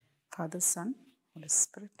Father, Son, Holy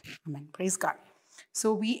Spirit. Amen. Praise God.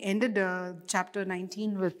 So we ended chapter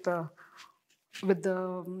 19 with the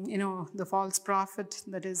the false prophet,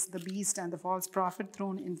 that is the beast and the false prophet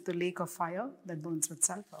thrown into the lake of fire that burns with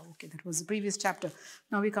sulfur. Okay, that was the previous chapter.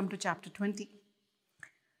 Now we come to chapter 20.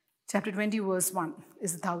 Chapter 20 verse 1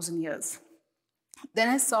 is 1,000 years. Then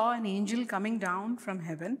I saw an angel coming down from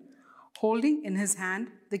heaven, holding in his hand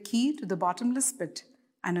the key to the bottomless pit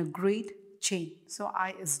and a great chain. So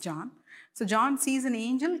I is John. So John sees an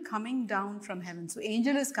angel coming down from heaven. So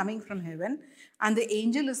angel is coming from heaven and the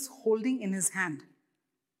angel is holding in his hand.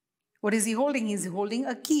 What is he holding? He is holding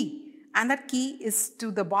a key. And that key is to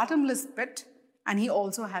the bottomless pit, and he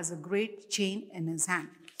also has a great chain in his hand.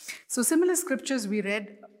 So similar scriptures we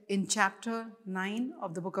read in chapter 9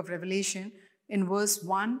 of the book of Revelation in verse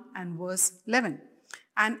 1 and verse 11.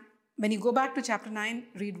 And when you go back to chapter 9,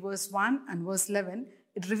 read verse 1 and verse 11,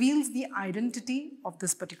 it reveals the identity of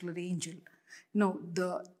this particular angel. No,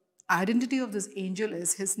 the identity of this angel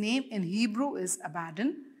is, his name in Hebrew is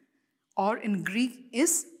Abaddon, or in Greek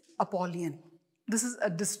is Apollyon. This is a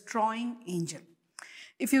destroying angel.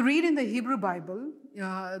 If you read in the Hebrew Bible,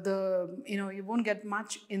 you won't get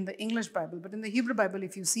much in the English Bible, but in the Hebrew Bible,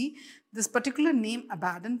 if you see, this particular name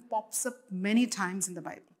Abaddon pops up many times in the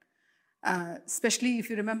Bible. Especially if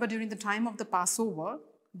you remember during the time of the Passover,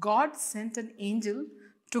 God sent an angel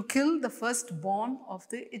to kill the firstborn of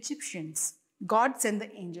the Egyptians. God sent the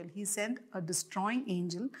angel. He sent a destroying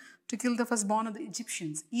angel to kill the firstborn of the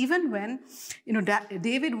Egyptians. Even when,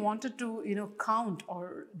 David wanted to, count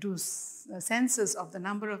or do census of the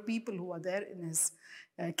number of people who are there in his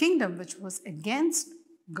kingdom, which was against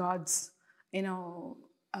God's,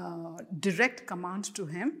 direct command to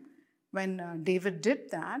him. When David did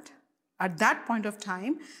that, at that point of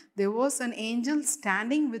time, there was an angel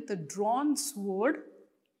standing with a drawn sword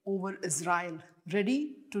over Israel,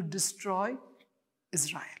 ready to destroy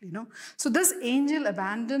Israel, So this angel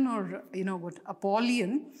Abaddon, or,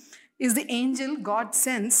 Apollyon, is the angel God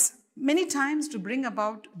sends many times to bring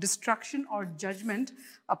about destruction or judgment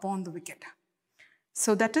upon the wicked.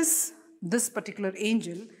 So that is this particular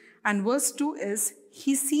angel. And verse 2 is,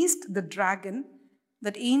 he seized the dragon,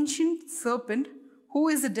 that ancient serpent, who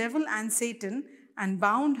is the devil and Satan, and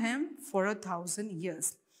bound him for 1,000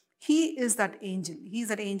 years. He is that angel. He is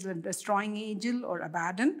that angel, a destroying angel or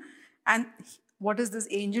Abaddon. And what does this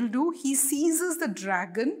angel do? He seizes the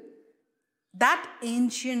dragon, that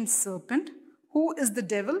ancient serpent, who is the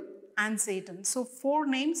devil and Satan. So 4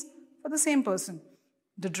 names for the same person.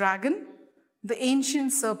 The dragon, the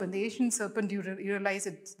ancient serpent. The ancient serpent, you realize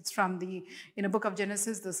it's from the book of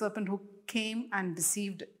Genesis, the serpent who came and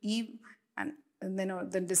deceived Eve and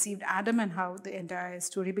then deceived Adam, and how the entire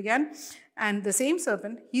story began. And the same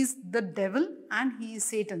serpent, he's the devil and he is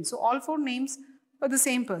Satan. So all 4 names are the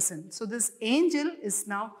same person. So this angel is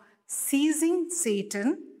now seizing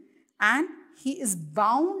Satan and he is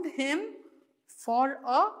bound him for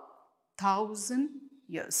 1,000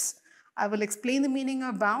 years. I will explain the meaning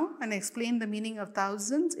of bound and explain the meaning of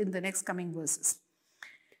thousands in the next coming verses.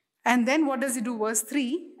 And then what does he do? Verse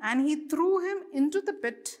 3, and he threw him into the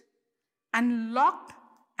pit and locked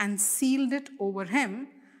and sealed it over him,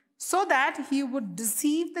 so that he would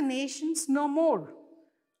deceive the nations no more,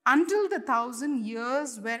 until the 1,000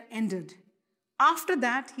 years were ended. After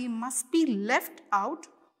that, he must be left out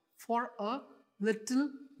for a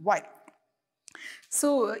little while.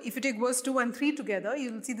 So if you take verse 2 and 3 together,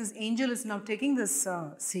 you will see this angel is now taking this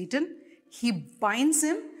Satan. He binds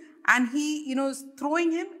him and he, is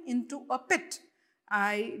throwing him into a pit.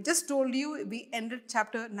 I just told you we ended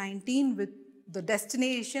chapter 19 with the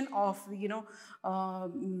destination of, the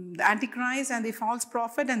Antichrist and the false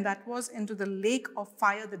prophet, and that was into the lake of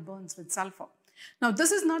fire that burns with sulfur. Now,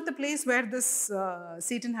 this is not the place where this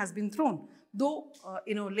Satan has been thrown. Though,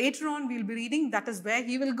 later on we'll be reading that is where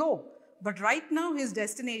he will go. But right now his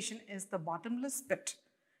destination is the bottomless pit.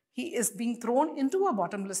 He is being thrown into a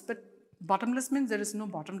bottomless pit. Bottomless means there is no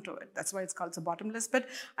bottom to it. That's why it's called a bottomless pit.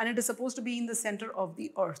 And it is supposed to be in the center of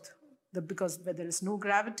the earth, because where there is no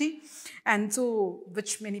gravity. And so,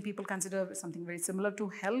 which many people consider something very similar to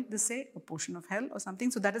hell, they say, a portion of hell or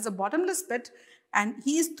something. So that is a bottomless pit. And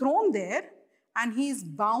he is thrown there and he's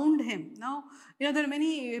bound him. Now, there are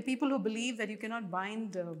many people who believe that you cannot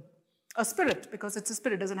bind a spirit because it's a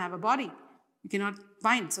spirit, doesn't have a body. You cannot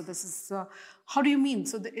bind. So this is, how do you mean?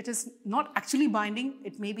 So it is not actually binding.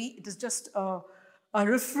 It is just a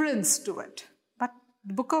reference to it. But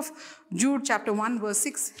the book of Jude chapter 1 verse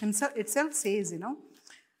 6 itself says,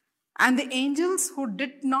 and the angels who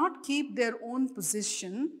did not keep their own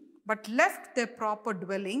position, but left their proper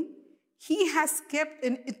dwelling, he has kept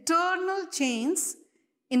in eternal chains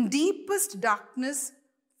in deepest darkness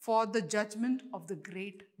for the judgment of the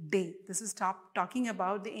great day. This is talking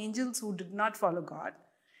about the angels who did not follow God.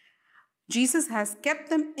 Jesus has kept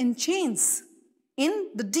them in chains in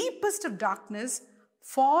the deepest of darkness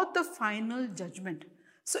for the final judgment.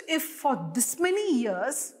 So if for this many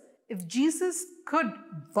years, if Jesus could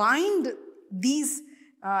bind these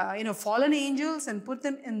fallen angels and put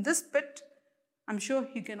them in this pit, I'm sure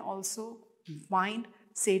he can also bind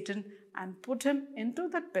Satan and put him into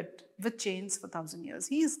that pit with chains for 1,000 years.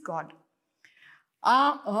 He is God.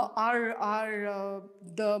 The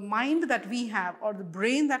mind that we have, or the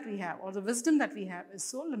brain that we have, or the wisdom that we have is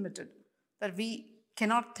so limited that we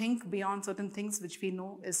cannot think beyond certain things which we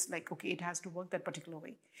know is like, okay, it has to work that particular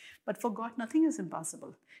way. But for God, nothing is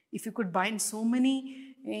impossible. If you could bind so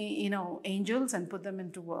many, angels and put them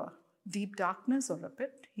into a deep darkness or a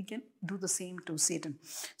pit, he can do the same to Satan.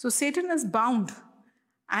 So Satan is bound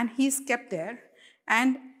and he's kept there.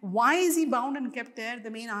 And why is he bound and kept there?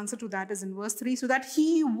 The main answer to that is in verse 3, so that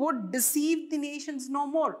he would deceive the nations no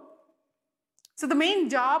more. So the main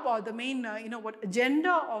job, or the main,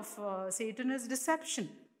 agenda of Satan is deception.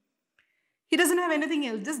 He doesn't have anything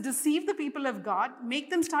else. Just deceive the people of God, make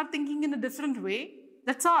them start thinking in a different way.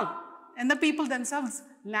 That's all. And the people themselves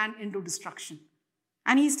land into destruction.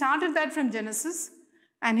 And he started that from Genesis,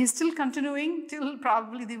 and he's still continuing till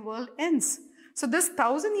probably the world ends. So this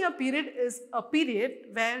 1,000-year period is a period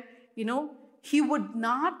where, he would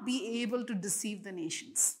not be able to deceive the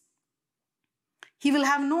nations. He will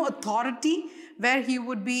have no authority where he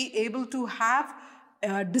would be able to have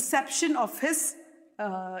deception of his,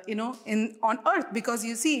 on earth. Because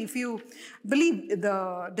you see, if you believe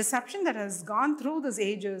the deception that has gone through these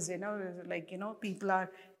ages, people are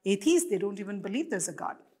atheists. They don't even believe there's a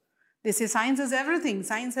God. They say science is everything.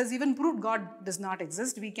 Science has even proved God does not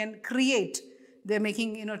exist. We can create. They're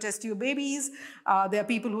making, test tube babies. There are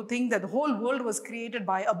people who think that the whole world was created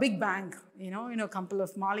by a big bang, a couple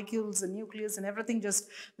of molecules and nucleus and everything. Just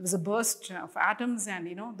there was a burst of atoms and,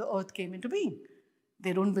 the earth came into being.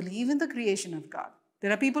 They don't believe in the creation of God.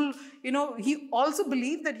 There are people, he also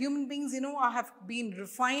believed that human beings, have been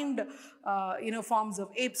refined, forms of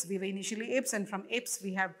apes. We were initially apes, and from apes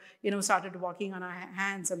we have, started walking on our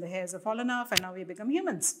hands, and the hairs have fallen off, and now we become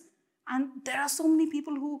humans. And there are so many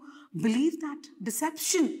people who believe that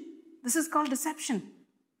deception. This is called deception.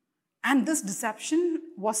 And this deception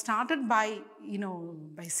was started by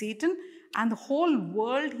Satan, and the whole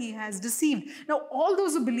world he has deceived. Now, all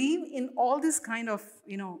those who believe in all this kind of,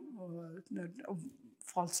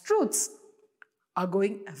 false truths are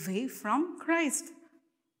going away from Christ.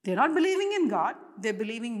 They're not believing in God. They're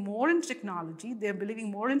believing more in technology. They're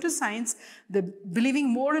believing more into science. They're believing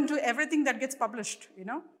more into everything that gets published,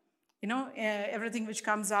 everything which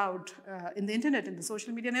comes out in the internet, in the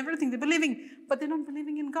social media and everything. They're believing, but they're not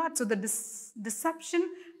believing in God. So the deception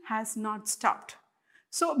has not stopped.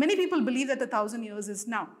 So many people believe that the 1,000 years is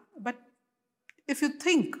now. But if you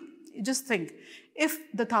just think, if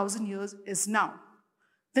the 1,000 years is now,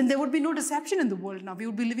 then there would be no deception in the world now. We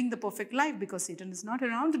would be living the perfect life because Satan is not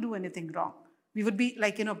around to do anything wrong. We would be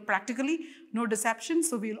like, practically no deception.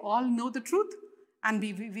 So we'll all know the truth. And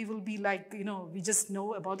we will be like, we just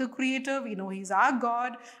know about the Creator. We know He's our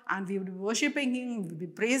God. And we would be worshiping Him. We'll be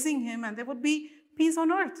praising Him. And there would be peace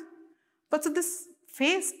on earth. But so this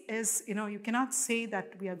phase is, you cannot say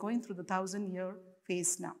that we are going through the 1,000-year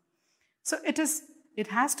phase now. So it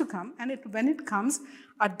has to come. And when it comes,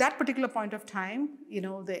 at that particular point of time,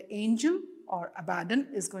 the angel or Abaddon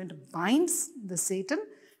is going to bind the Satan,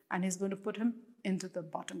 and he's going to put him into the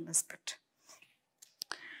bottomless pit.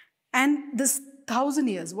 And this 1,000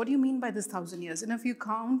 years, what do you mean by this 1,000 years? And if you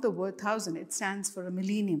count the word 1,000, it stands for a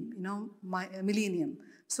millennium, a millennium.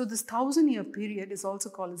 So this 1,000-year period is also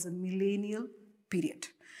called as a millennial period.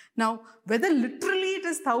 Now, whether literally it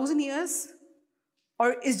is 1,000 years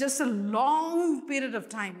or is just a long period of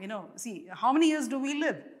time, see, how many years do we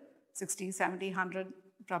live? 60, 70, 100,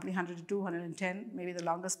 probably 102, 110, maybe the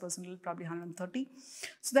longest person will probably 130.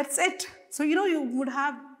 So that's it. So, you would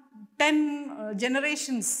have 10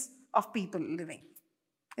 generations of people living.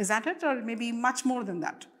 Is that it? Or maybe much more than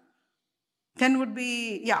that? 10 would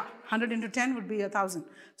be, 100 into 10 would be 1,000.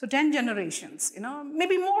 So 10 generations,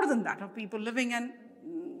 maybe more than that of people living, and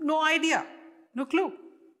no idea, no clue.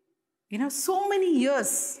 So many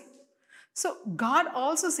years. So God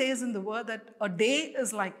also says in the word that a day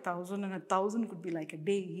is like 1,000 and 1,000 could be like a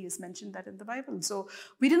day. He has mentioned that in the Bible. So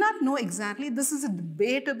we do not know exactly. This is a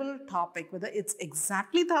debatable topic, whether it's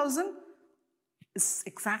exactly 1,000, it's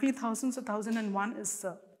exactly 1,000. So 1,001 is,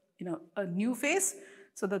 a new phase.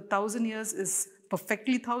 So the 1,000 years is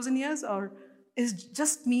perfectly 1,000 years, or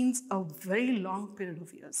just means a very long period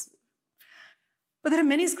of years. But there are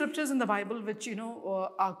many scriptures in the Bible which,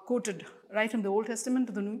 are quoted right from the Old Testament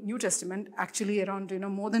to the New Testament, actually around,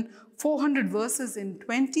 more than 400 verses in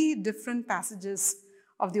 20 different passages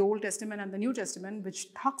of the Old Testament and the New Testament,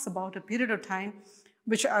 which talks about a period of time,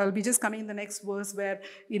 which I'll be just coming in the next verse where,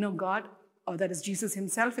 God, or that is Jesus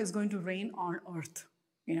himself, is going to reign on earth.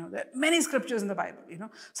 There are many scriptures in the Bible,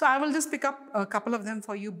 So I will just pick up a couple of them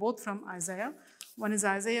for you, both from Isaiah. One is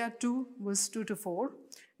Isaiah 2, verse 2 to 4,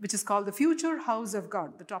 which is called the future house of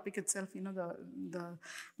God. The topic itself,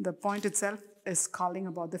 the point itself is calling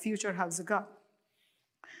about the future house of God.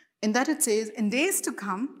 In that it says, in days to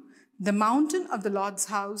come, the mountain of the Lord's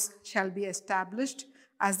house shall be established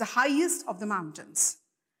as the highest of the mountains,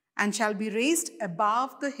 and shall be raised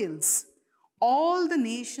above the hills. All the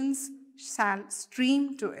nations shall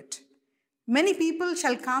stream to it. Many people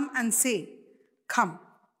shall come and say, come,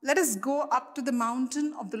 let us go up to the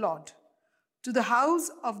mountain of the Lord, to the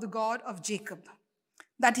house of the God of Jacob,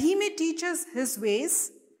 that he may teach us his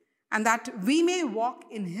ways, and that we may walk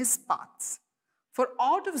in his paths. For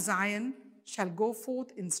out of Zion shall go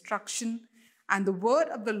forth instruction, and the word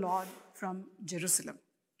of the Lord from Jerusalem.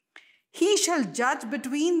 He shall judge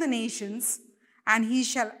between the nations, and he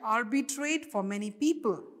shall arbitrate for many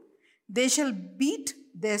people. They shall beat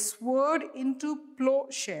their sword into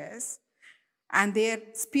plowshares, and their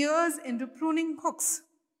spears into pruning hooks.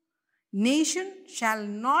 Nation shall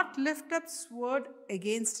not lift up sword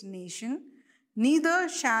against nation, neither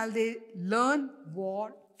shall they learn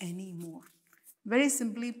war anymore. Very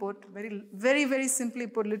simply put, very simply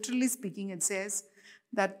put, literally speaking, it says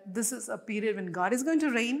that this is a period when God is going to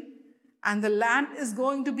reign and the land is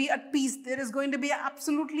going to be at peace. There is going to be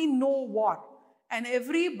absolutely no war. And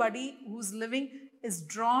everybody who's living is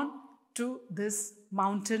drawn to this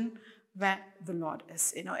mountain where the Lord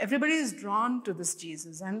is. Everybody is drawn to this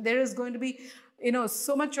Jesus. And there is going to be,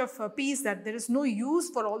 so much of peace that there is no use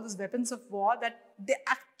for all these weapons of war, that they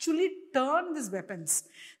actually turn these weapons.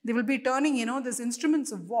 They will be turning, these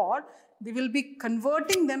instruments of war, they will be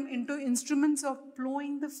converting them into instruments of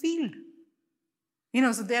plowing the field.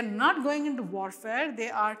 So they are not going into warfare, they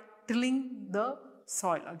are tilling the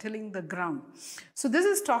soil or tilling the ground. So this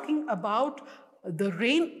is talking about the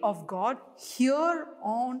reign of God here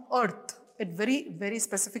on earth. It very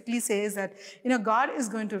specifically says that, God is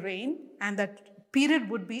going to reign, and that period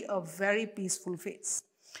would be a very peaceful phase.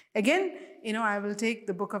 Again, I will take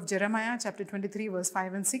the book of Jeremiah, chapter 23, verse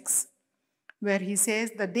 5 and 6, where he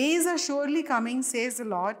says, the days are surely coming, says the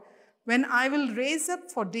Lord, when I will raise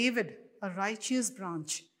up for David a righteous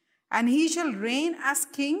branch, and he shall reign as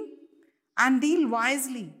king and deal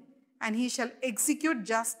wisely, and he shall execute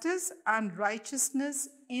justice and righteousness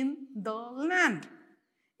in the land.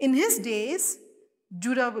 In his days,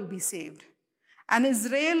 Judah will be saved, and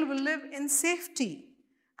Israel will live in safety.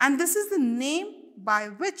 And this is the name by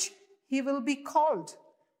which he will be called.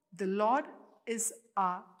 The Lord is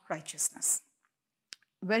our righteousness.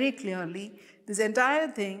 Very clearly, this entire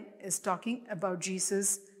thing is talking about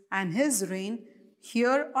Jesus and his reign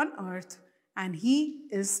here on earth, and he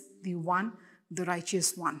is the one, the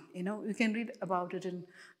righteous one. You can read about it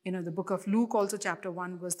in the book of Luke, also chapter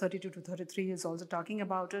 1, verse 32 to 33 is also talking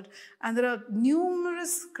about it. And there are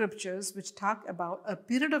numerous scriptures which talk about a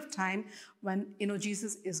period of time when,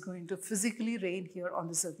 Jesus is going to physically reign here on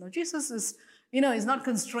this earth. Now, Jesus is, is not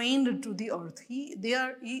constrained to the earth. He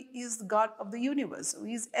is the God of the universe. So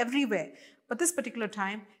he is everywhere. But this particular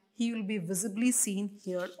time, he will be visibly seen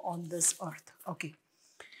here on this earth. Okay.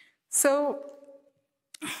 So,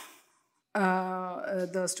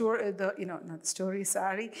 the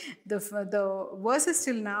verses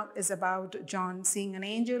till now is about John seeing an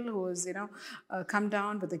angel who is, come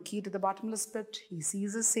down with the key to the bottomless pit. He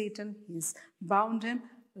seizes Satan, he's bound him,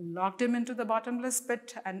 locked him into the bottomless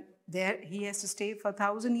pit, and there he has to stay for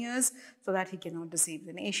 1,000 years so that he cannot deceive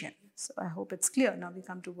the nation. So I hope it's clear. Now we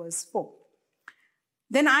come to verse 4.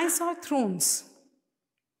 Then I saw thrones,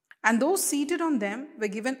 and those seated on them were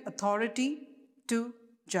given authority to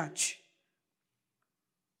judge.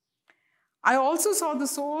 I also saw the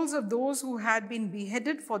souls of those who had been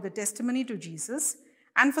beheaded for the testimony to Jesus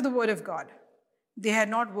and for the word of God. They had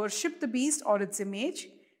not worshipped the beast or its image,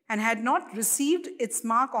 and had not received its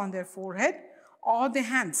mark on their forehead or their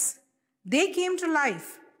hands. They came to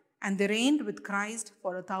life, and they reigned with Christ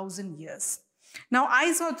for 1,000 years. Now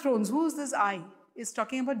I saw thrones. Who is this I? It's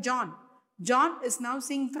talking about John. John is now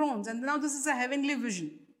seeing thrones, and now this is a heavenly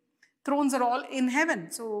vision. Thrones are all in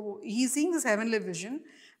heaven. So he's seeing this heavenly vision,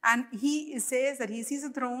 and he says that he sees a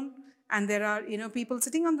throne, and there are, people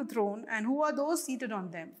sitting on the throne, and who are those seated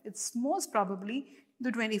on them? It's most probably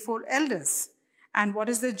the 24 elders. And what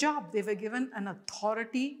is their job? They were given an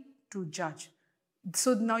authority to judge.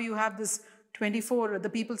 So now you have this 24, the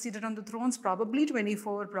people seated on the thrones, probably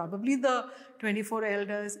 24, probably the 24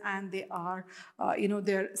 elders, and they are,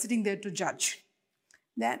 they're sitting there to judge.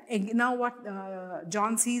 Now what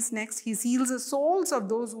John sees next, he seals the souls of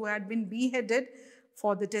those who had been beheaded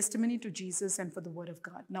for the testimony to Jesus and for the word of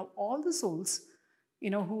God. Now all the souls,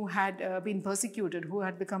 who had been persecuted, who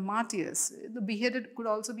had become martyrs, the beheaded could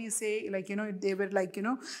also be they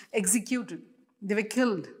were executed, they were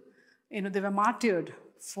killed, they were martyred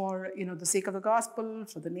for, the sake of the gospel,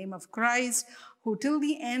 for the name of Christ, who till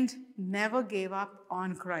the end never gave up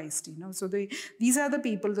on Christ, So these are the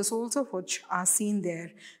people, the souls of which are seen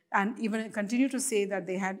there. And even continue to say that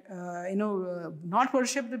they had, not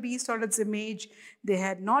worshipped the beast or its image. They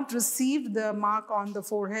had not received the mark on the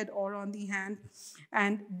forehead or on the hand.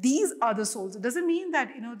 And these are the souls. It doesn't mean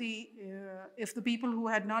that, if the people who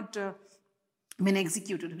had not been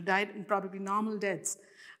executed, who died in probably normal deaths,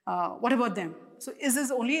 what about them? So is this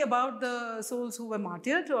only about the souls who were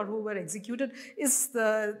martyred or who were executed? Is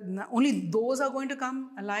only those are going to come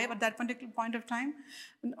alive at that particular point of time?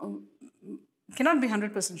 Cannot be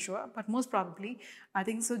 100% sure, but most probably, I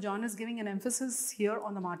think so. John is giving an emphasis here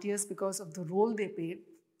on the martyrs because of the role they played.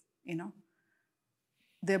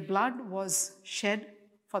 Their blood was shed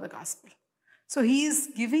for the gospel. So he is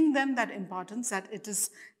giving them that importance, that it is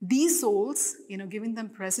these souls, giving them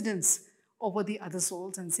precedence over the other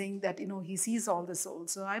souls, and saying that, he sees all the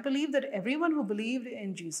souls. So I believe that everyone who believed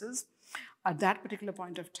in Jesus at that particular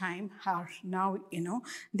point of time are now,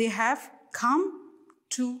 they have come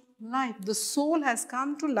to life. The soul has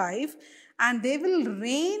come to life, and they will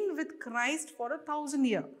reign with Christ for 1,000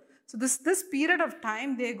 years. So this period of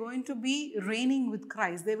time, they're going to be reigning with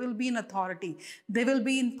Christ. They will be in authority. They will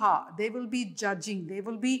be in power. They will be judging. They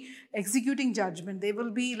will be executing judgment. They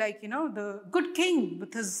will be like, the good king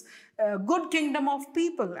with his good kingdom of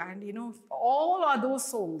people. And, all are those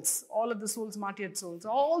souls, all of the souls, martyred souls,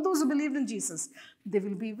 all those who believed in Jesus, they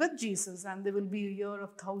will be with Jesus, and there will be a year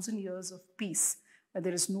of 1,000 years of peace.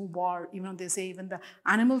 There is no war. They say even the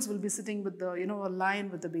animals will be sitting with the, a lion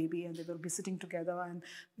with the baby, and they will be sitting together, and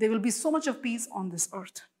there will be so much of peace on this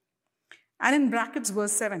earth. And in brackets,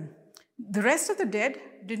 verse 7, the rest of the dead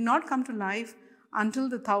did not come to life until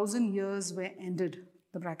the 1,000 years were ended.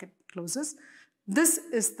 The bracket closes. This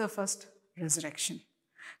is the first resurrection.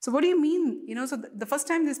 So what do you mean? So the first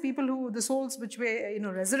time these people the souls which were,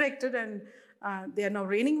 resurrected, and they are now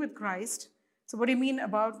reigning with Christ. So what do you mean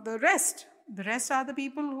about the rest? The rest are the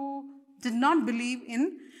people who did not believe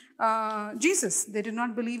in Jesus. They did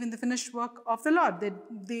not believe in the finished work of the Lord.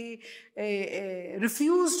 They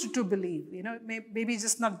refused to believe. Maybe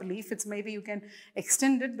just not belief. It's maybe you can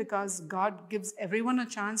extend it, because God gives everyone a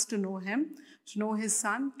chance to know Him, to know His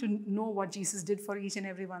Son, to know what Jesus did for each and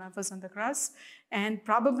every one of us on the cross. And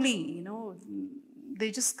probably,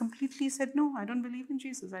 they just completely said, no, I don't believe in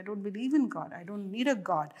Jesus. I don't believe in God. I don't need a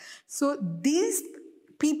God. So these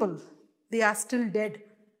people, they are still dead.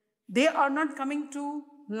 They are not coming to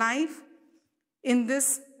life in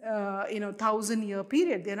this, 1,000-year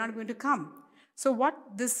period. They are not going to come. So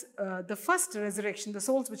what the first resurrection, the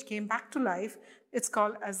souls which came back to life, it's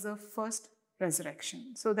called as the first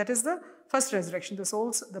resurrection. So that is the first resurrection. The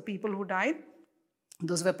souls, the people who died,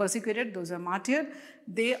 those who were persecuted, those who were martyred,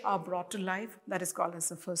 they are brought to life. That is called as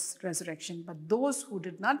the first resurrection. But those who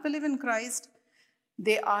did not believe in Christ,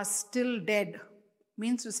 they are still dead.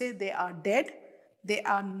 Means to say they are dead. They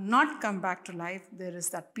are not come back to life. There is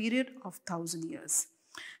that period of 1,000 years.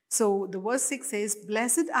 So the verse 6 says,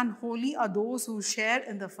 blessed and holy are those who share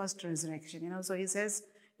in the first resurrection. So he says,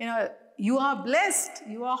 you are blessed,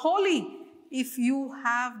 you are holy if you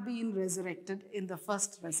have been resurrected in the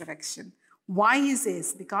first resurrection. Why he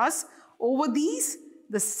says? Because over these,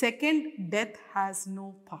 the second death has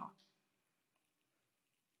no power.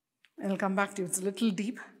 I'll come back to you. It's a little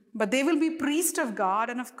deep. But they will be priests of God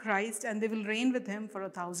and of Christ, and they will reign with Him for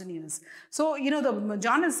 1,000 years. So,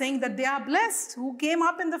 John is saying that they are blessed who came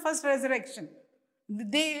up in the first resurrection.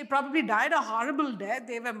 They probably died a horrible death.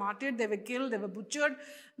 They were martyred, they were killed, they were butchered.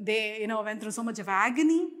 They, went through so much of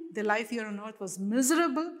agony. Their life here on earth was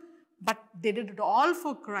miserable. But they did it all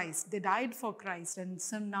for Christ. They died for Christ. And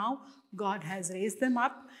so now God has raised them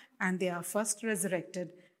up, and they are first resurrected.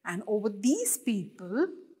 And over these people,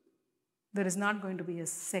 there is not going to be a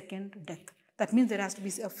second death. That means there has to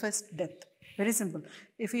be a first death. Very simple.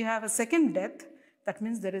 If you have a second death, that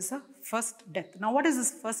means there is a first death. Now, what is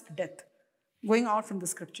this first death? Going out from the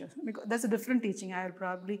scripture. Because that's a different teaching. I will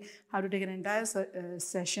probably have to take an entire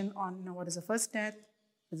session on what is the first death,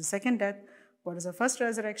 what is the second death, What is the first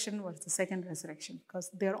resurrection? What is the second resurrection? Because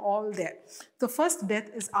they're all there. The first death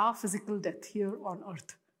is our physical death here on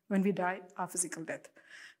earth. When we die, our physical death.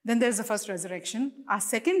 Then there's the first resurrection. Our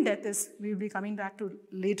second death is, we'll be coming back to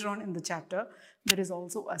later on in the chapter, there is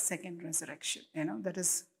also a second resurrection, that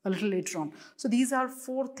is a little later on. So these are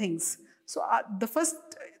 4 things. So the first,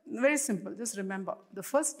 very simple, just remember, the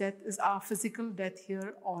first death is our physical death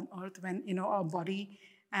here on earth when, our body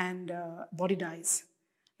dies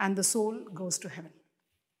and the soul goes to heaven.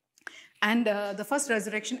 And the first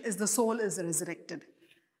resurrection is the soul is resurrected.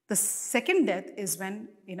 The second death is when,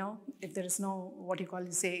 if there is no,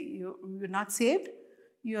 you're not saved,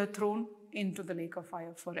 you are thrown into the lake of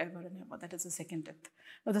fire forever and ever. That is the second death.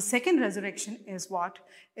 Now, the second resurrection is what?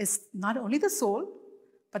 Is not only the soul,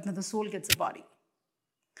 but now the soul gets a body.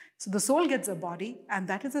 So the soul gets a body, and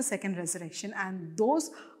that is the second resurrection, and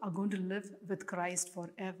those are going to live with Christ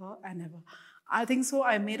forever and ever. I think so.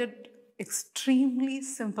 I made it extremely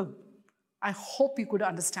simple. I hope you could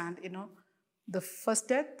understand, the first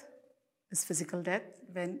death is physical death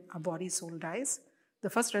when a body, soul dies. The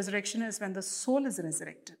first resurrection is when the soul is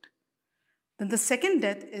resurrected. Then the second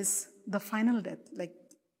death is the final death, like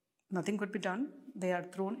nothing could be done. They are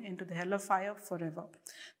thrown into the hell of fire forever.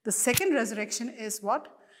 The second resurrection is what?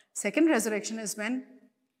 Second resurrection is when,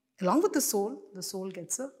 along with the soul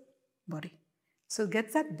gets a body. So it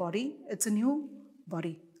gets that body, it's a new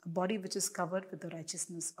body, a body which is covered with the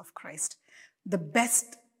righteousness of Christ. The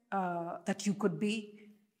best that you could be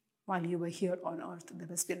while you were here on earth, the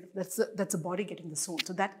best period. That's a body getting the soul.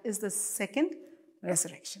 So that is the second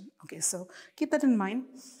resurrection. Okay, so keep that in mind.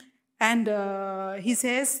 And he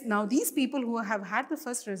says, now these people who have had the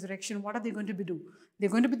first resurrection, what are they going to be do? They're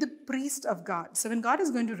going to be the priest of God. So when God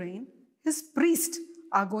is going to reign, his priests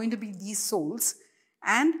are going to be these souls,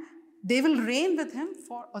 and they will reign with him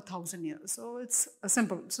for 1,000 years. So it's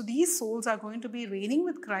simple. So these souls are going to be reigning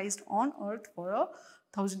with Christ on earth for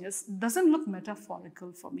 1,000 years. It doesn't look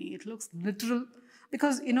metaphorical for me. It looks literal.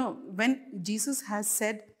 Because, when Jesus has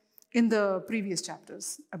said in the previous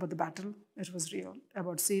chapters about the battle, it was real.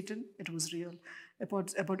 About Satan, it was real.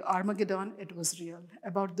 About Armageddon, it was real.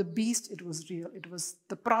 About the beast, it was real. It was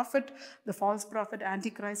the prophet, the false prophet,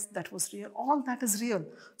 Antichrist, that was real. All that is real.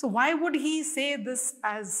 So why would he say this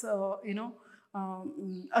as, a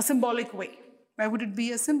symbolic way? Why would it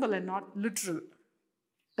be a symbol and not literal?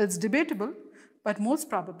 It's debatable, but most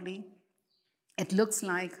probably it looks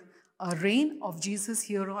like a reign of Jesus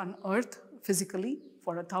here on earth physically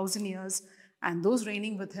for 1,000 years, and those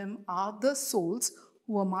reigning with him are the souls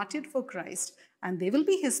who are martyred for Christ, and they will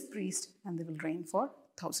be his priest, and they will reign for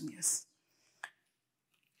 1,000 years.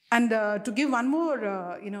 And to give one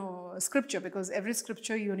more, scripture, because every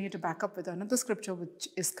scripture you need to back up with another scripture which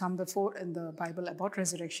is come before in the Bible about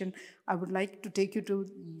resurrection, I would like to take you to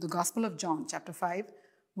the Gospel of John, chapter 5,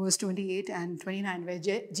 verse 28 and 29, where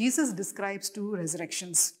Jesus describes 2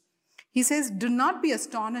 resurrections. He says, "Do not be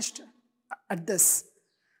astonished at this,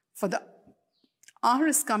 for the hour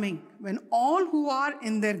is coming when all who are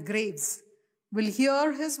in their graves will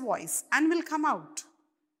hear his voice and will come out."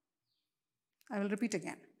 I will repeat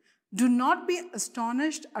again. Do not be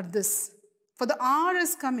astonished at this, for the hour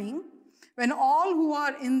is coming when all who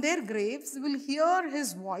are in their graves will hear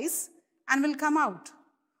his voice and will come out.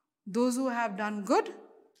 Those who have done good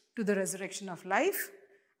to the resurrection of life,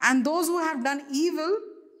 and those who have done evil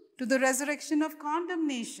to the resurrection of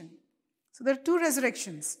condemnation. So there are 2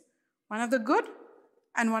 resurrections, one of the good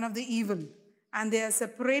and one of the evil, and they are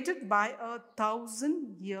separated by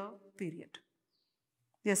 1,000-year period.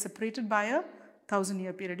 They are separated by a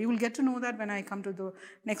 1,000-year period. You will get to know that when I come to the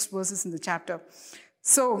next verses in the chapter.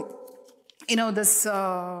 So, this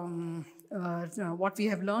what we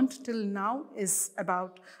have learned till now is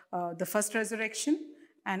about the first resurrection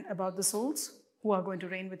and about the souls who are going to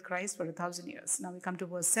reign with Christ for 1,000 years. Now we come to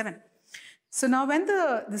verse 7. So now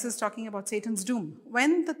this is talking about Satan's doom.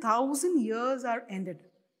 When the 1,000 years are ended,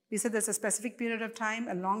 we said there's a specific period of time,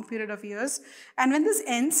 a long period of years, and when this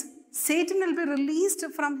ends, Satan will be released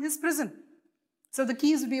from his prison. So the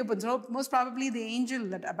keys will be opened. So most probably the angel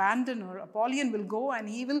that abandoned or Apollyon will go, and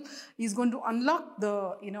he's going to unlock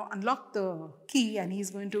the key, and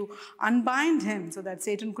he's going to unbind him so that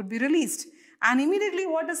Satan could be released. And immediately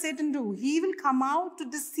what does Satan do? He will come out to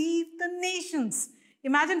deceive the nations.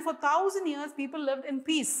 Imagine for 1,000 years people lived in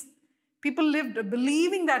peace. People lived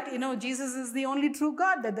believing that, Jesus is the only true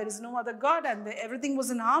God, that there is no other God, and everything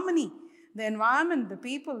was in harmony. The environment, the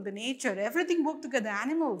people, the nature, everything worked together,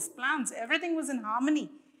 animals, plants, everything was in harmony.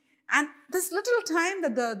 And this little time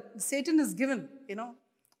that the Satan is given,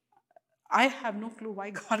 I have no clue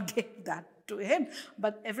why God gave that to him,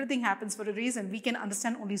 but everything happens for a reason. We can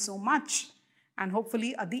understand only so much. And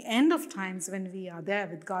hopefully at the end of times when we are there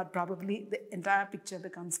with God, probably the entire picture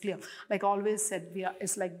becomes clear. Like always said,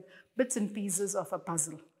 it's like bits and pieces of a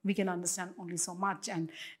puzzle. We can understand only so much. And,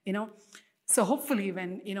 so hopefully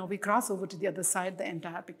when, we cross over to the other side, the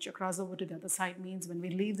entire picture, cross over to the other side means when we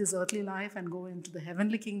leave this earthly life and go into the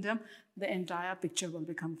heavenly kingdom, the entire picture will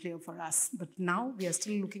become clear for us. But now we are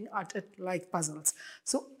still looking at it like puzzles.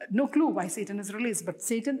 So no clue why Satan is released, but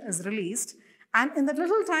Satan is released. And in that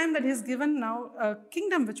little time that he's given now, a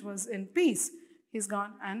kingdom which was in peace, he's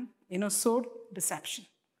gone and, sowed deception.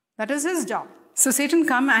 That is his job. So Satan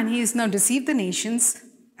come and he is now deceived the nations.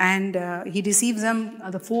 And he deceives them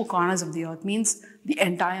at the four corners of the earth, means the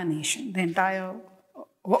entire nation, the entire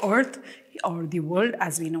earth or the world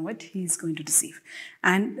as we know it, he's going to deceive.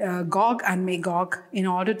 And Gog and Magog, in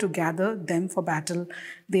order to gather them for battle,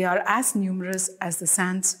 they are as numerous as the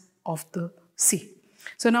sands of the sea.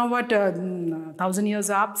 So now 1,000 years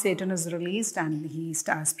up, Satan is released and he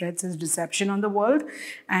spreads his deception on the world.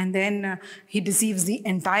 And then he deceives the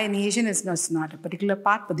entire nation. It's not a particular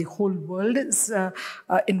part, but the whole world is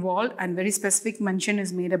involved. And very specific mention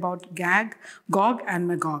is made about Gog and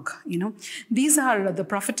Magog. These are the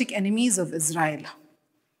prophetic enemies of Israel.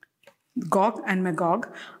 Gog and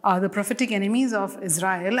Magog are the prophetic enemies of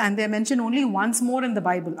Israel, and they're mentioned only once more in the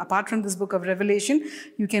Bible. Apart from this book of Revelation,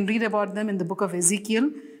 you can read about them in the book of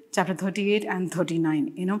Ezekiel, chapter 38 and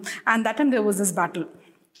 39, And that time there was this battle.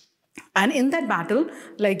 And in that battle,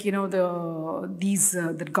 the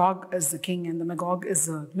Gog is the king and the Magog is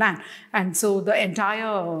the land. And so the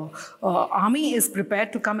entire army is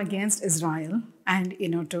prepared to come against Israel and,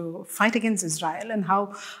 to fight against Israel, and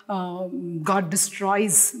how God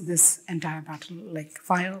destroys this entire battle. Like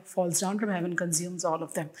fire falls down from heaven, consumes all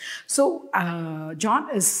of them. So John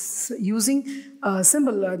is using a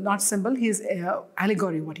symbol, not symbol, his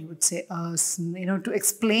allegory, what you would say, to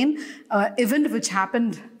explain event which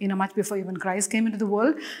happened, much before even Christ came into the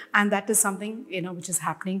world. And that is something, which is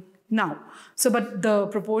happening now. So, but the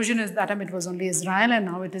proportion is that time it was only Israel and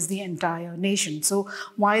now it is the entire nation. So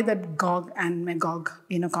why that Gog and Magog,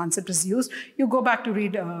 concept is used? You go back to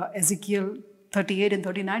read Ezekiel 38 and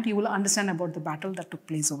 39, you will understand about the battle that took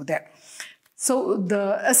place over there. So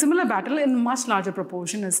a similar battle in much larger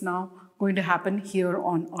proportion is now going to happen here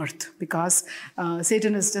on earth, because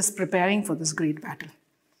Satan is just preparing for this great battle.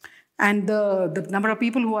 And the number of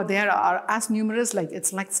people who are there are as numerous,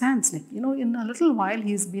 it's like sands. In a little while,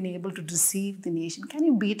 he's been able to deceive the nation. Can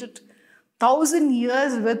you beat it? 1,000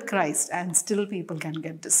 years with Christ, and still people can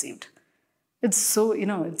get deceived. It's so,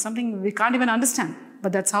 it's something we can't even understand.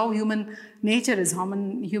 But that's how human nature is, how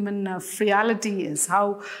human frailty is,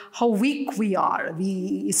 how weak we are.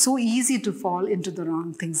 It's so easy to fall into the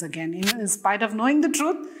wrong things again. In spite of knowing the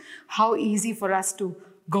truth, how easy for us to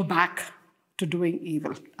go back to doing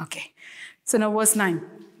evil. Okay. So now verse 9.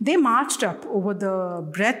 They marched up over the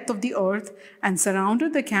breadth of the earth and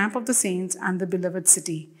surrounded the camp of the saints and the beloved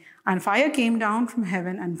city. And fire came down from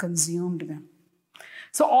heaven and consumed them.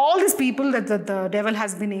 So all these people that the devil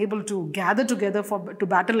has been able to gather together to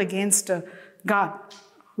battle against God,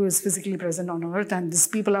 who is physically present on earth, and these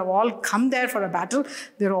people have all come there for a battle.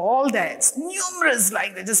 They're all there. It's numerous,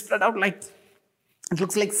 they just spread out it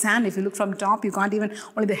looks like sand. If you look from top, you can't even,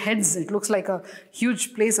 only the heads, it looks like a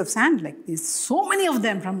huge place of sand. There's so many of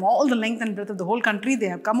them from all the length and breadth of the whole country. They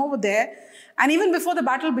have come over there. And even before the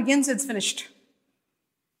battle begins, it's finished.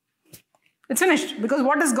 It's finished. Because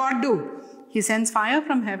what does God do? He sends fire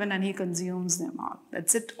from heaven and he consumes them all.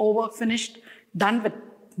 That's it. Over, finished, done with.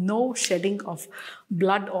 No shedding of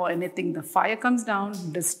blood or anything. The fire comes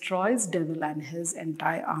down, destroys devil and his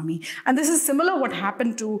entire army. And this is similar what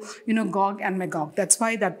happened to, Gog and Magog. That's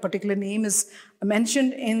why that particular name is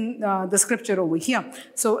mentioned in the scripture over here.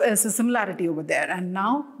 So it's a similarity over there. And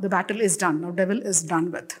now the battle is done. Now devil is done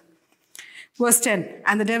with. Verse 10,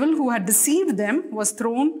 and the devil who had deceived them was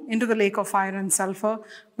thrown into the lake of fire and sulfur,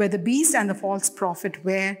 where the beast and the false prophet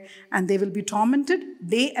were, and they will be tormented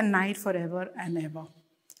day and night forever and ever.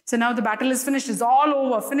 So now the battle is finished. It's all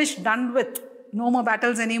over, finished, done with. No more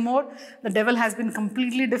battles anymore. The devil has been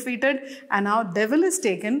completely defeated. And now devil is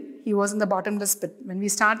taken. He was in the bottomless pit. When we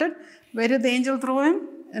started, where did the angel throw him?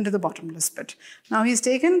 Into the bottomless pit. Now he's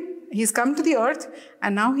taken, he's come to the earth,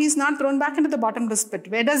 and now he's not thrown back into the bottomless pit.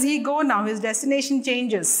 Where does he go now? His destination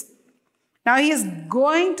changes. Now he is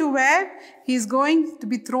going to where? He's going to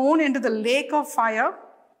be thrown into the lake of fire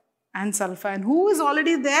and sulfur. And who is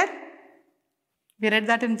already there? We read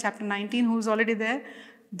that in chapter 19, who's already there?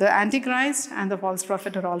 The Antichrist and the false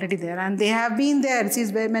prophet are already there. And they have been there. It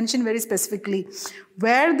is mentioned very specifically.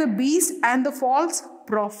 Where the beast and the false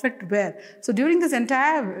prophet were. So during this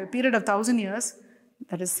entire period of 1,000 years,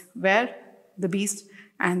 that is where the beast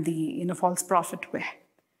and the false prophet were.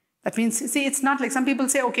 That means, see, it's not like some people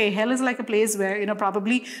say, okay, hell is like a place where,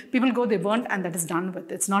 probably people go, they burnt, and that is done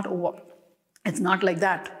with. It's not over. It's not like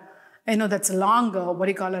that. That's a long,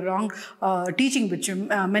 wrong teaching, which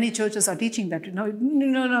many churches are teaching that,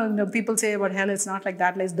 no, people say about hell, it's not like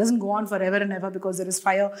that. It doesn't go on forever and ever because there is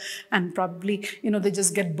fire and probably, they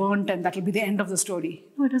just get burnt and that will be the end of the story.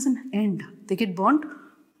 No, it doesn't end. They get burnt,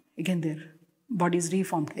 again their body is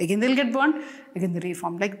reformed. Again they'll get burnt, again they're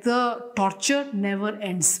reformed. Like the torture never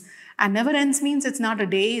ends. And never ends means it's not a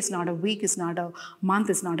day, it's not a week, it's not a month,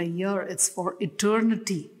 it's not a year, it's for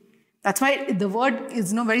eternity. That's why the word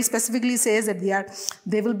is very specifically says that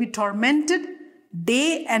they will be tormented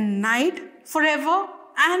day and night forever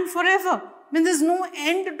and forever. I mean, there's no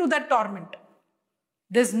end to that torment.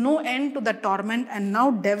 There's no end to that torment, and now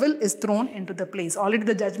devil is thrown into the place. Already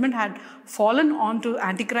the judgment had fallen onto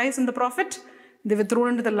Antichrist and the prophet. They were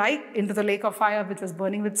thrown into the lake of fire, which was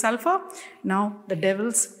burning with sulfur. Now the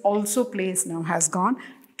devil's also place now has gone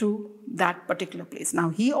to that particular place. Now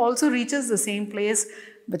he also reaches the same place,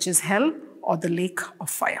 which is hell or the lake of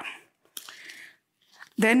fire.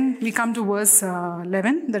 Then we come to verse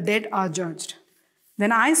 11. The dead are judged.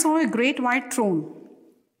 Then I saw a great white throne,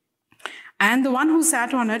 and the one who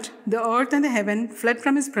sat on it, the earth and the heaven fled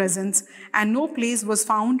from his presence, and no place was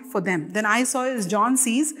found for them. Then I saw, as John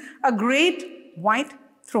sees, a great white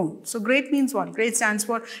throne. So great means what? Great stands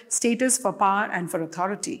for status, for power, and for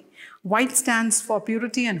authority. White stands for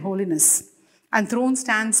purity and holiness. And throne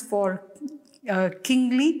stands for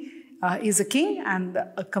kingly, is a king and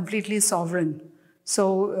a completely sovereign.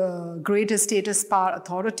 So great is status, power,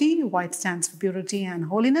 authority. White stands for purity and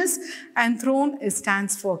holiness. And throne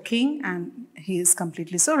stands for king, and he is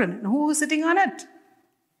completely sovereign. And who is sitting on it?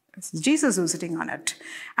 This is Jesus who is sitting on it.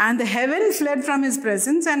 And the heaven fled from his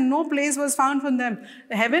presence, and no place was found for them.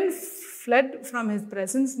 The heaven fled from his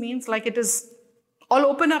presence means like it is all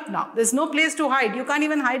open up now. There's no place to hide. You can't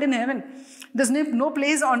even hide in heaven. There's no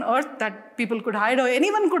place on earth that people could hide, or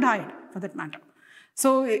anyone could hide for that matter.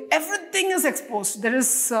 So everything is exposed. There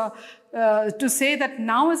is to say that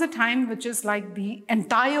now is a time which is like the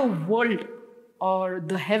entire world, or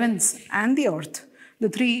the heavens and the earth. The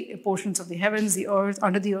three portions of the heavens, the earth,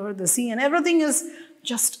 under the earth, the sea, and everything is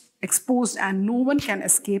just exposed, and no one can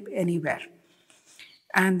escape anywhere.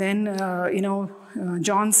 And then,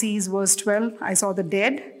 John sees verse 12, I saw the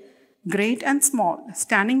dead, great and small,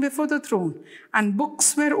 standing before the throne, and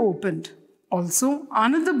books were opened. Also,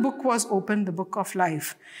 another book was opened, the book of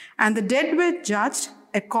life. And the dead were judged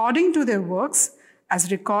according to their works,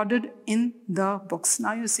 as recorded in the books.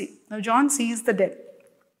 Now you see, now John sees the dead.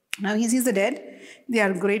 Now he sees the dead. They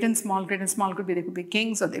are great and small. Great and small they could be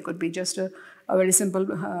kings, or they could be just a very simple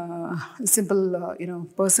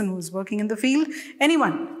person who is working in the field.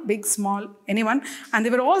 Anyone, big, small, anyone. And they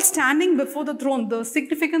were all standing before the throne. The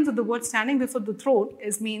significance of the word standing before the throne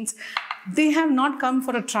means they have not come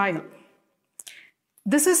for a trial.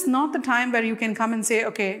 This is not the time where you can come and say,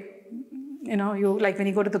 okay, you like when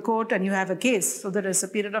you go to the court and you have a case, so there is a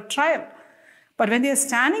period of trial. But when they are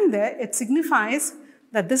standing there, it signifies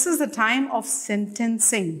that this is the time of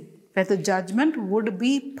sentencing, where the judgment would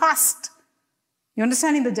be passed. You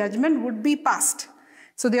understanding? The judgment would be passed.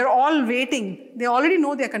 So they are all waiting. They already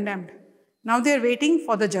know they are condemned. Now they are waiting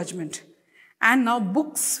for the judgment. And now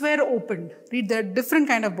books were opened. Read, there are different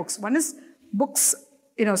kind of books. One is books,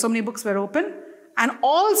 so many books were opened. And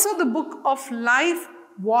also the book of life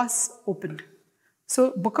was opened.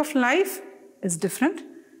 So book of life is different.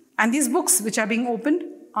 And these books which are being opened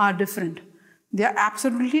are different. They are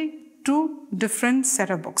absolutely two different set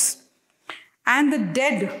of books. And the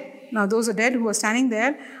dead, now those are dead who are standing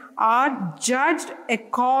there, are judged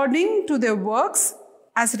according to their works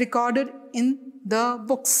as recorded in the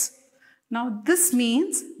books. Now this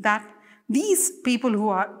means that these people who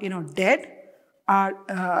are dead are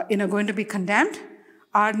going to be condemned,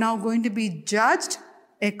 are now going to be judged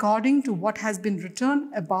according to what has been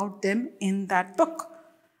written about them in that book.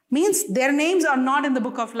 Means their names are not in the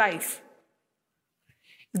book of life.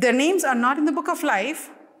 If their names are not in the book of life,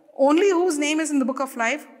 only whose name is in the book of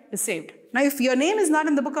life is saved. Now, if your name is not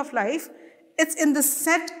in the book of life, it's in the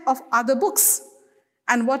set of other books.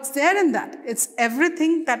 And what's there in that? It's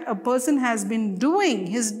everything that a person has been doing,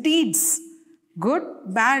 his deeds, good,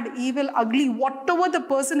 bad, evil, ugly, whatever the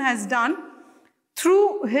person has done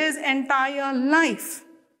through his entire life.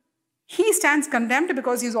 He stands condemned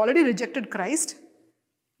because he's already rejected Christ.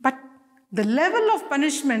 But the level of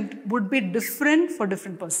punishment would be different for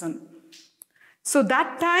different person. So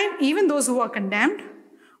that time, even those who are condemned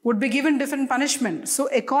would be given different punishment. So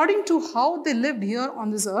according to how they lived here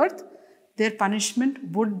on this earth, their punishment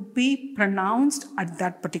would be pronounced at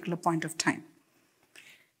that particular point of time.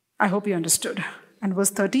 I hope you understood. And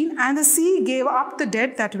verse 13, and the sea gave up the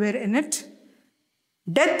dead that were in it.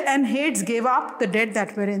 Death and Hades gave up the dead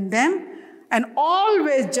that were in them, and all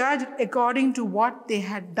were judged according to what they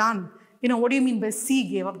had done. What do you mean by sea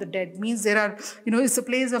gave up the dead? Means there are, it's a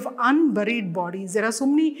place of unburied bodies. There are so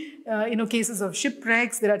many, cases of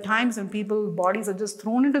shipwrecks. There are times when people's bodies are just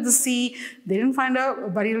thrown into the sea. They didn't find a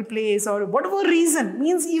burial place or whatever reason.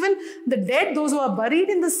 Means even the dead, those who are buried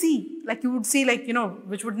in the sea, like you would see,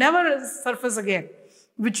 which would never surface again,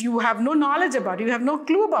 which you have no knowledge about, you have no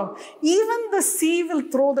clue about. Even the sea will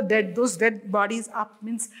throw those dead bodies up.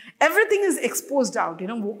 Means everything is exposed out.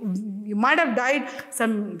 You might have died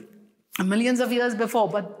some millions of years before,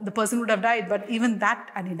 but the person would have died. But even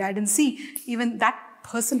that, and he died in sea, even that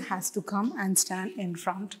person has to come and stand in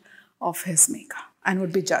front of his maker and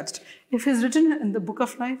would be judged. If it's written in the book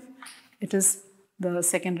of life, it is the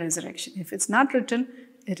second resurrection. If it's not written,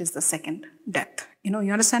 it is the second death. You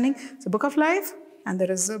understanding? It's a book of life, and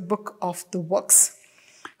there is a book of the works.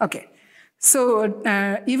 Okay. So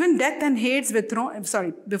even death and Hades were thrown,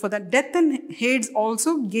 before that, death and Hades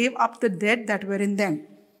also gave up the dead that were in them.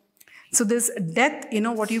 So this death,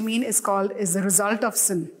 what you mean is a result of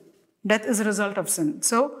sin. Death is a result of sin.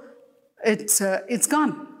 So it's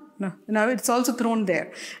gone. Now it's also thrown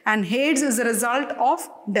there. And Hades is a result of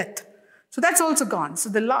death. So that's also gone. So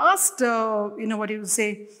the last,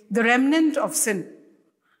 the remnant of sin.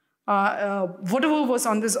 Whatever was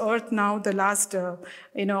on this earth now, the last,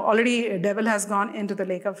 already devil has gone into the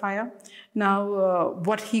lake of fire. Now,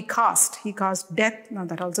 what he cast death. Now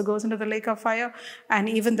that also goes into the lake of fire. And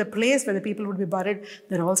even the place where the people would be buried,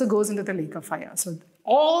 that also goes into the lake of fire. So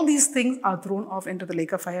all these things are thrown off into the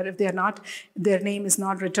lake of fire if they are not, their name is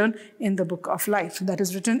not written in the book of life. That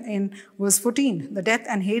is written in verse 14. The death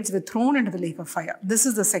and Hades were thrown into the lake of fire. This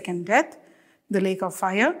is the second death, the lake of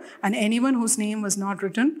fire, and anyone whose name was not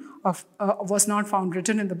written was not found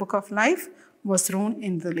written in the book of life was thrown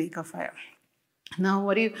in the lake of fire. Now,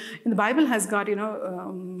 in the Bible has got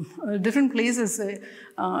different places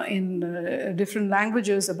in different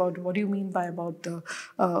languages about what do you mean by about the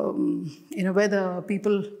where the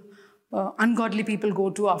people. Ungodly people go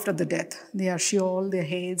to after the death. They are Sheol, they are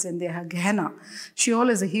Hades, and they are Gehenna. Sheol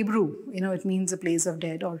is a Hebrew, it means a place of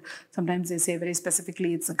dead, or sometimes they say very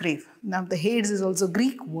specifically it's a grave. Now the Hades is also a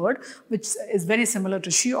Greek word, which is very similar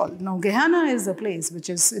to Sheol. Now Gehenna is a place which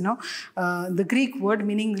is, the Greek word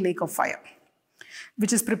meaning lake of fire,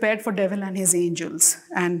 which is prepared for devil and his angels.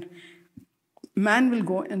 And man will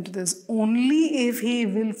go into this only if he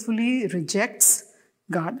willfully rejects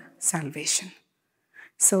God's salvation.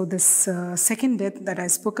 So this second death that I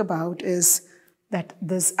spoke about is that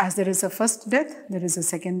as there is a first death, there is a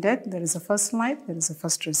second death, there is a first life, there is a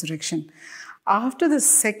first resurrection. After the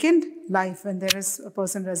second life, when there is a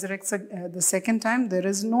person resurrects the second time, there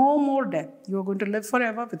is no more death. You are going to live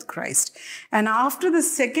forever with Christ. And after the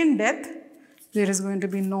second death, there is going to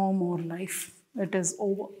be no more life. It is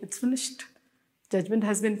over. It's finished. Judgment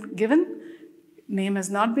has been given. Name has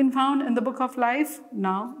not been found in the book of life.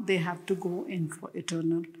 Now they have to go in for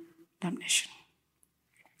eternal damnation.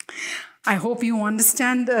 I hope you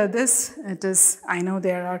understand this. I know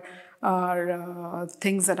there are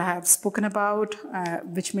things that I have spoken about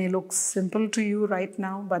which may look simple to you right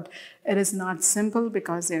now, but it is not simple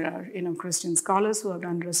because there are Christian scholars who have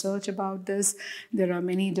done research about this. There are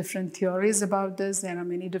many different theories about this. There are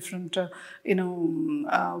many different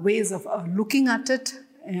ways of looking at it.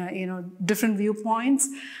 Different viewpoints,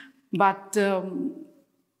 but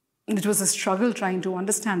it was a struggle trying to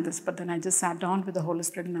understand this. But then I just sat down with the Holy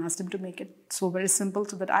Spirit and asked Him to make it so very simple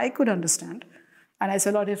so that I could understand. And I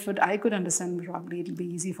said, Lord, if I could understand, probably it'll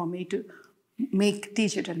be easy for me to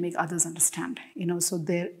teach it and make others understand. So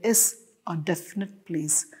there is a definite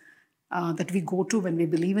place that we go to when we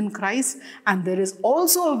believe in Christ, and there is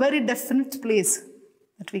also a very definite place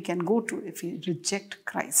that we can go to if we reject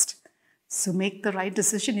Christ. So make the right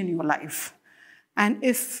decision in your life. And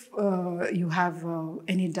if you have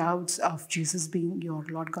any doubts of Jesus being your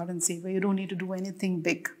Lord, God, and Savior, you don't need to do anything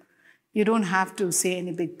big. You don't have to say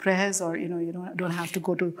any big prayers, or you don't have to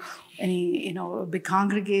go to any big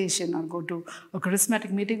congregation or go to a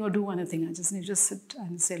charismatic meeting or do anything. I just need to sit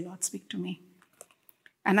and say, Lord, speak to me.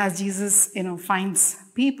 And as Jesus finds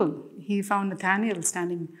people, He found Nathanael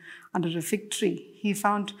standing under a fig tree. He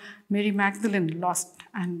found Mary Magdalene lost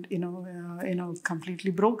and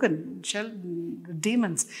completely broken, shelled with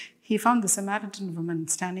demons. He found the Samaritan woman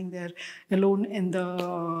standing there alone in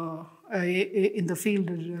the field,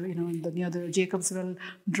 near the Jacob's well,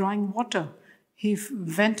 drawing water. He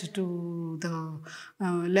went to the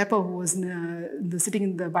leper who was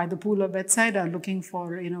sitting by the pool of Bethsaida, looking for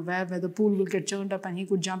where the pool will get churned up and he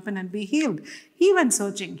could jump in and be healed. He went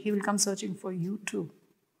searching. He will come searching for you too.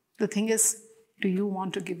 The thing is, do you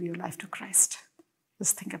want to give your life to Christ?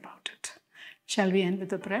 Just think about it. Shall we end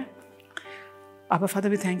with a prayer? Abba Father,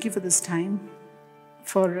 we thank you for this time,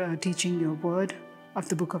 for teaching your word of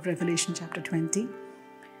the book of Revelation chapter 20.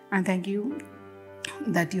 And thank you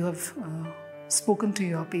that you have spoken to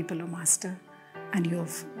your people, O Master, and you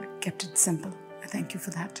have kept it simple. I thank you for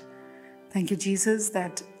that. Thank you, Jesus,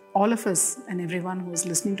 that all of us and everyone who is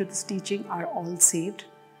listening to this teaching are all saved.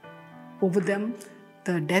 Over them,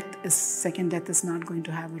 the second death is not going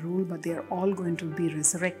to have a rule, but they are all going to be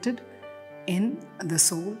resurrected in the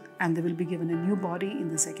soul, and they will be given a new body in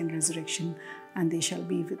the second resurrection, and they shall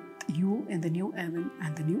be with you in the new heaven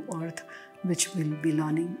and the new earth, which we'll be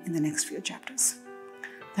learning in the next few chapters.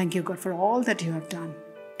 Thank you, God, for all that you have done.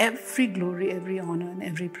 Every glory, every honor, and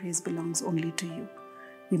every praise belongs only to you.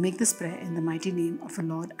 We make this prayer in the mighty name of our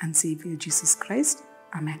Lord and Savior, Jesus Christ.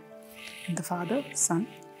 Amen. In the Father, Son,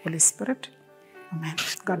 Holy Spirit. Amen.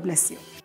 God bless you.